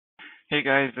Hey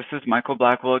guys, this is Michael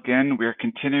Blackwell again. We're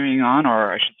continuing on,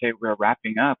 or I should say, we're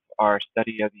wrapping up our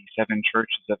study of the seven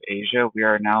churches of Asia. We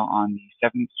are now on the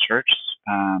seventh church,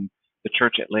 the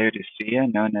church at Laodicea,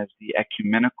 known as the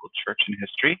ecumenical church in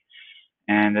history,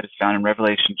 and that is found in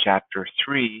Revelation chapter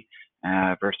 3,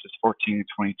 verses 14 to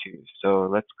 22. So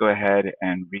let's go ahead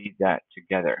and read that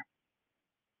together.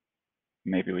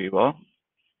 Maybe we will,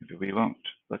 maybe we won't.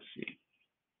 Let's see.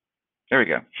 There we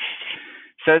go.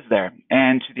 Says there,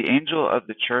 and to the angel of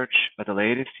the church of the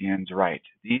Laodiceans write,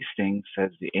 these things says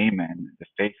the Amen, the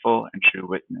faithful and true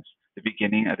witness, the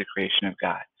beginning of the creation of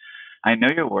God. I know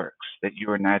your works, that you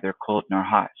are neither cold nor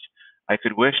hot. I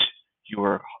could wish you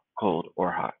were cold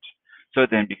or hot. So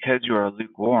then, because you are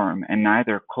lukewarm and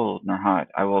neither cold nor hot,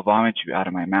 I will vomit you out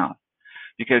of my mouth.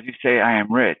 Because you say, I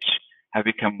am rich, have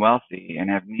become wealthy,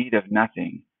 and have need of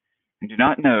nothing, and do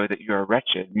not know that you are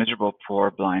wretched, miserable,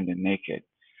 poor, blind, and naked.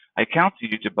 I counsel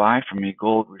you to buy from me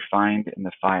gold refined in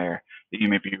the fire, that you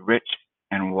may be rich,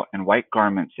 and white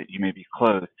garments, that you may be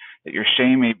clothed, that your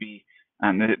shame may be,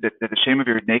 that the shame of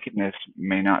your nakedness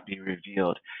may not be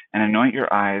revealed, and anoint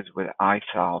your eyes with eye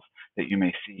salve, that you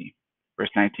may see.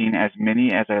 Verse 19, as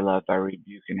many as I love, I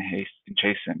rebuke and haste and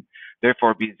chasten.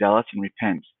 Therefore be zealous and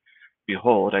repent.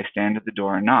 Behold, I stand at the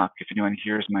door and knock. If anyone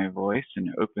hears my voice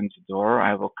and opens the door,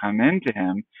 I will come in to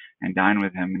him and dine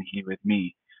with him, and he with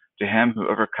me. To him who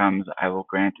overcomes, I will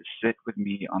grant to sit with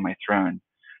me on my throne,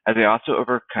 as I also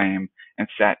overcame and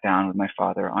sat down with my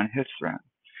Father on his throne.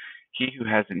 He who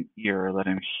has an ear, let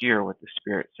him hear what the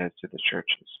Spirit says to the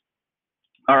churches.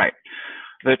 All right.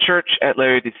 The church at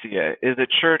Laodicea is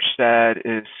a church that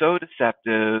is so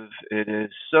deceptive, it is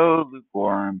so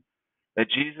lukewarm, that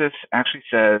Jesus actually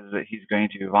says that he's going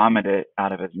to vomit it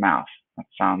out of his mouth. That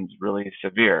sounds really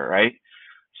severe, right?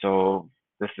 So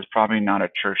this is probably not a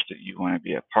church that you want to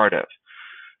be a part of.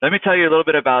 Let me tell you a little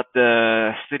bit about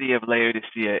the city of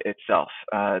Laodicea itself.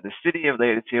 The city of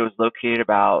Laodicea was located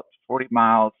about 40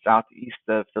 miles southeast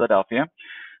of Philadelphia.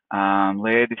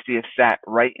 Laodicea sat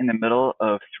right in the middle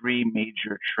of three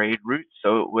major trade routes,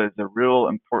 so it was a real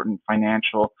important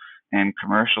financial and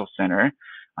commercial center.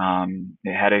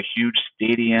 It had a huge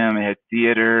stadium, it had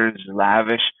theaters,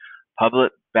 lavish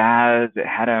public baths, it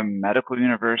had a medical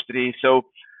university. So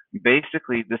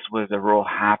basically, this was a real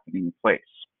happening place.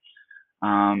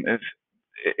 If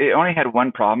it only had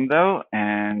one problem though,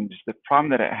 and the problem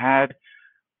that it had,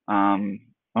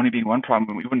 only being one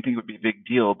problem, we wouldn't think it would be a big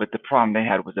deal, but the problem they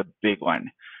had was a big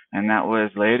one, and that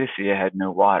was Laodicea had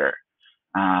no water.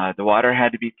 The water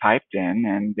had to be piped in,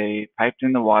 and they piped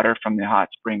in the water from the hot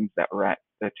springs that were at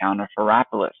the town of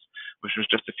Hierapolis, which was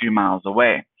just a few miles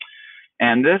away.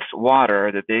 And this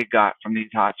water that they got from these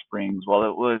hot springs, well,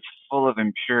 it was full of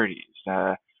impurities.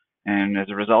 And as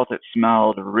a result, it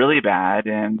smelled really bad,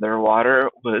 and their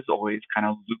water was always kind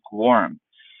of lukewarm.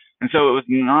 And so it was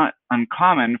not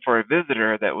uncommon for a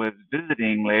visitor that was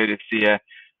visiting Laodicea,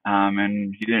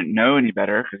 and he didn't know any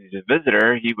better because he's a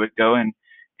visitor, he would go and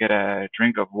get a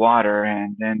drink of water,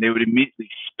 and then they would immediately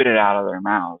spit it out of their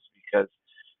mouths because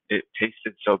it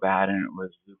tasted so bad and it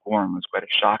was lukewarm. It was quite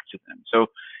a shock to them. So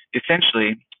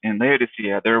essentially, in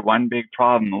Laodicea, their one big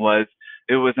problem was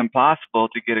it was impossible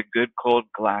to get a good cold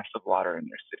glass of water in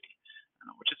their city,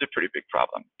 which is a pretty big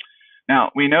problem.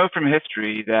 Now, we know from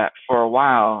history that for a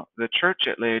while, the church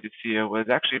at Laodicea was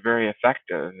actually very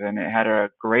effective and it had a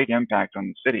great impact on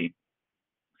the city.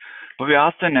 But we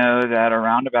also know that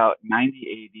around about 90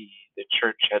 AD, the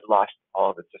church had lost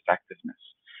all of its effectiveness.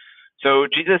 So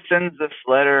Jesus sends this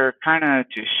letter kind of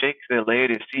to shake the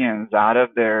Laodiceans out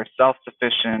of their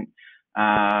self-sufficient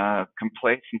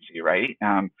complacency, right?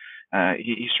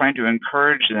 He's trying to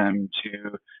encourage them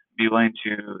to be willing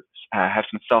to have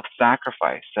some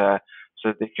self-sacrifice so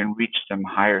that they can reach some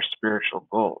higher spiritual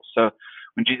goals. So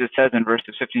when Jesus says in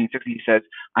verses 15 and 16, he says,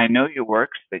 I know your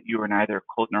works, that you are neither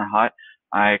cold nor hot.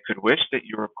 I could wish that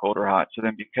you were cold or hot. So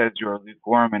then because you are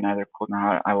lukewarm and neither cold nor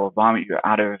hot, I will vomit you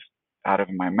out of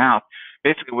my mouth.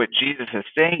 Basically what Jesus is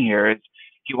saying here is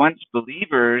he wants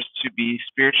believers to be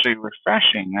spiritually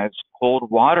refreshing as cold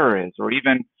water is, or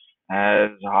even as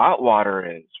hot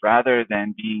water is, rather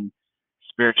than being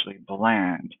spiritually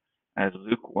bland as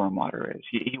lukewarm water is.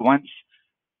 He wants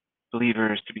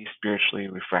believers to be spiritually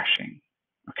refreshing.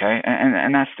 Okay,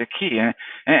 and that's the key.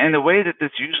 And the way that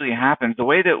this usually happens, the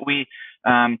way that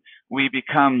we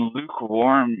become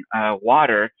lukewarm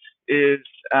water is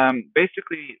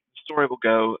basically the story will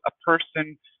go, a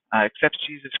person accepts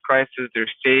Jesus Christ as their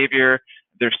Savior.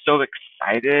 They're so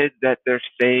excited that they're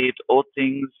saved. Old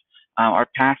things are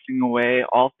passing away.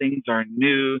 All things are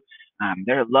new.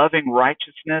 They're loving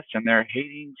righteousness and they're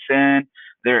hating sin.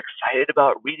 They're excited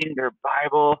about reading their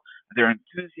Bible. They're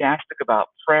enthusiastic about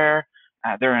prayer.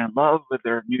 They're in love with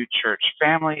their new church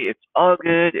family. It's all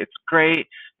good. It's great.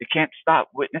 They can't stop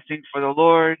witnessing for the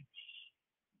Lord.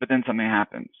 But then something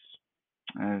happens.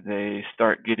 They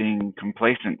start getting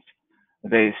complacent.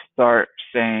 They start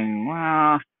saying,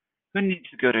 well, who needs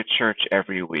to go to church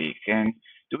every week? And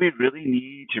do we really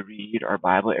need to read our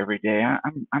Bible every day?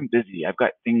 I'm busy. I've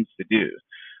got things to do.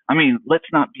 I mean, let's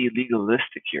not be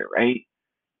legalistic here, right?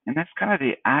 And that's kind of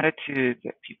the attitude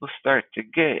that people start to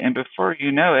get. And before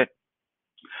you know it,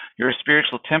 your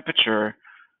spiritual temperature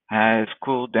has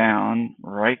cooled down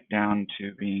right down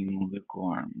to being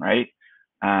lukewarm, right?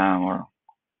 Or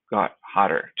got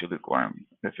hotter to lukewarm.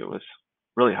 If it was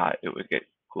really hot, it would get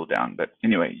cooled down. But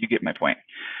anyway, you get my point.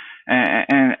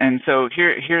 And so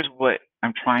here's what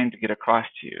I'm trying to get across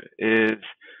to you is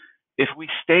if we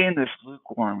stay in this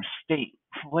lukewarm state,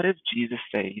 what does Jesus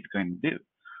say he's going to do?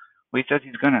 Well, he says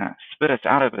he's going to spit us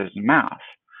out of his mouth.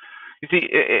 You see,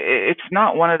 it's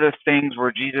not one of those things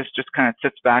where Jesus just kind of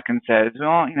sits back and says,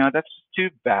 well, that's too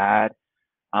bad.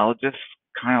 I'll just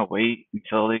kind of wait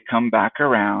until they come back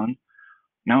around.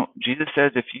 No, Jesus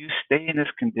says, if you stay in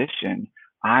this condition,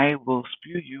 I will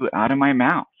spew you out of my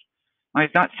mouth. Now,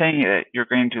 he's not saying that you're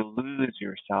going to lose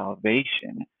your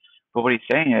salvation, but what he's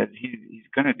saying is he's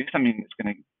going to do something that's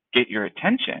going to get your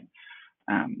attention.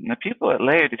 The people at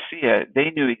Laodicea,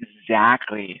 they knew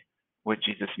exactly what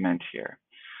Jesus meant here.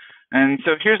 And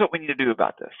so here's what we need to do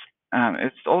about this.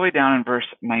 It's all the way down in verse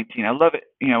 19. I love it.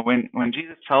 When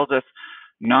Jesus tells us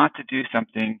not to do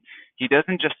something, he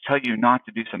doesn't just tell you not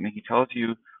to do something. He tells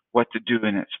you what to do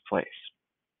in its place.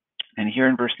 And here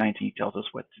in verse 19, he tells us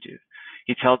what to do.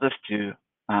 He tells us to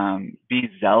be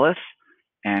zealous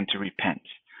and to repent.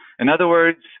 In other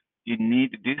words, you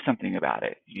need to do something about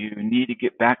it. You need to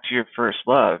get back to your first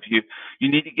love. You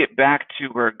need to get back to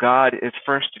where God is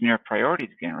first in your priorities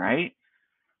again, right?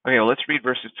 Okay, well, let's read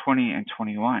verses 20 and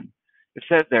 21. It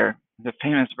says there, the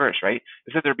famous verse, right?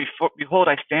 It says there, behold,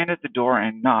 I stand at the door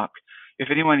and knock. If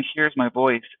anyone hears my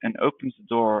voice and opens the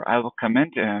door, I will come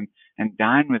into him and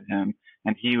dine with him,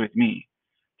 and he with me.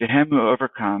 To him who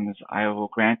overcomes, I will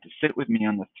grant to sit with me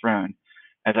on the throne,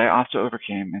 as I also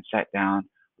overcame and sat down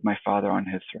with my Father on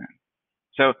his throne.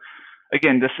 So,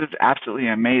 again, this is absolutely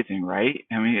amazing, right?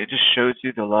 I mean, it just shows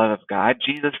you the love of God.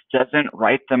 Jesus doesn't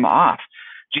write them off.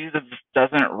 Jesus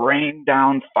doesn't rain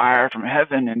down fire from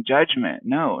heaven in judgment.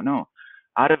 No.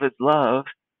 Out of his love,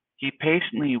 he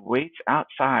patiently waits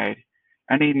outside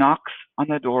and he knocks on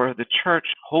the door of the church,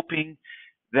 hoping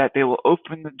that they will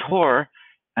open the door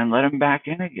and let him back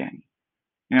in again.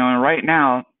 And right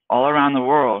now, all around the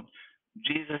world,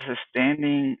 Jesus is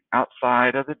standing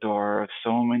outside of the door of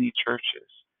so many churches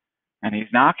and he's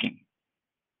knocking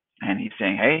and he's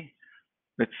saying, hey,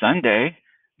 it's Sunday.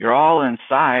 You're all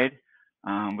inside.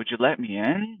 Would you let me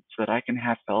in so that I can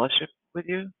have fellowship with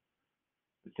you?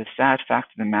 But the sad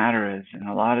fact of the matter is, in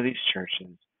a lot of these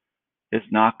churches, his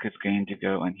knock is going to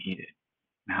go unheeded.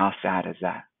 And how sad is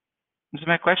that? So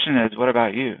my question is, what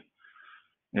about you?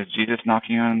 Is Jesus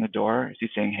knocking on the door? Is he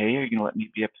saying, hey, are you going to let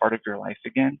me be a part of your life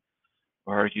again?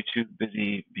 Or are you too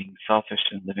busy being selfish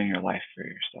and living your life for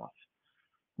yourself?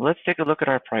 Let's take a look at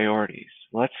our priorities.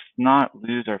 Let's not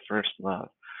lose our first love.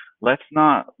 Let's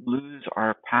not lose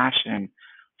our passion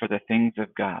for the things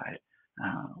of God.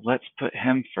 Let's put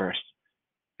him first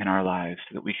in our lives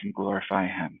so that we can glorify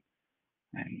him.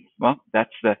 And well, that's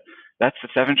the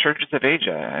seven churches of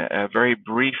Asia. A very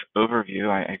brief overview,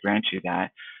 I grant you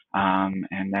that.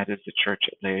 And that is the church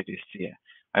at Laodicea.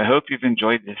 I hope you've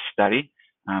enjoyed this study.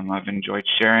 I've enjoyed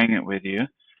sharing it with you.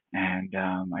 And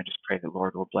I just pray the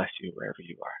Lord will bless you wherever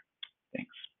you are.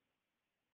 Thanks.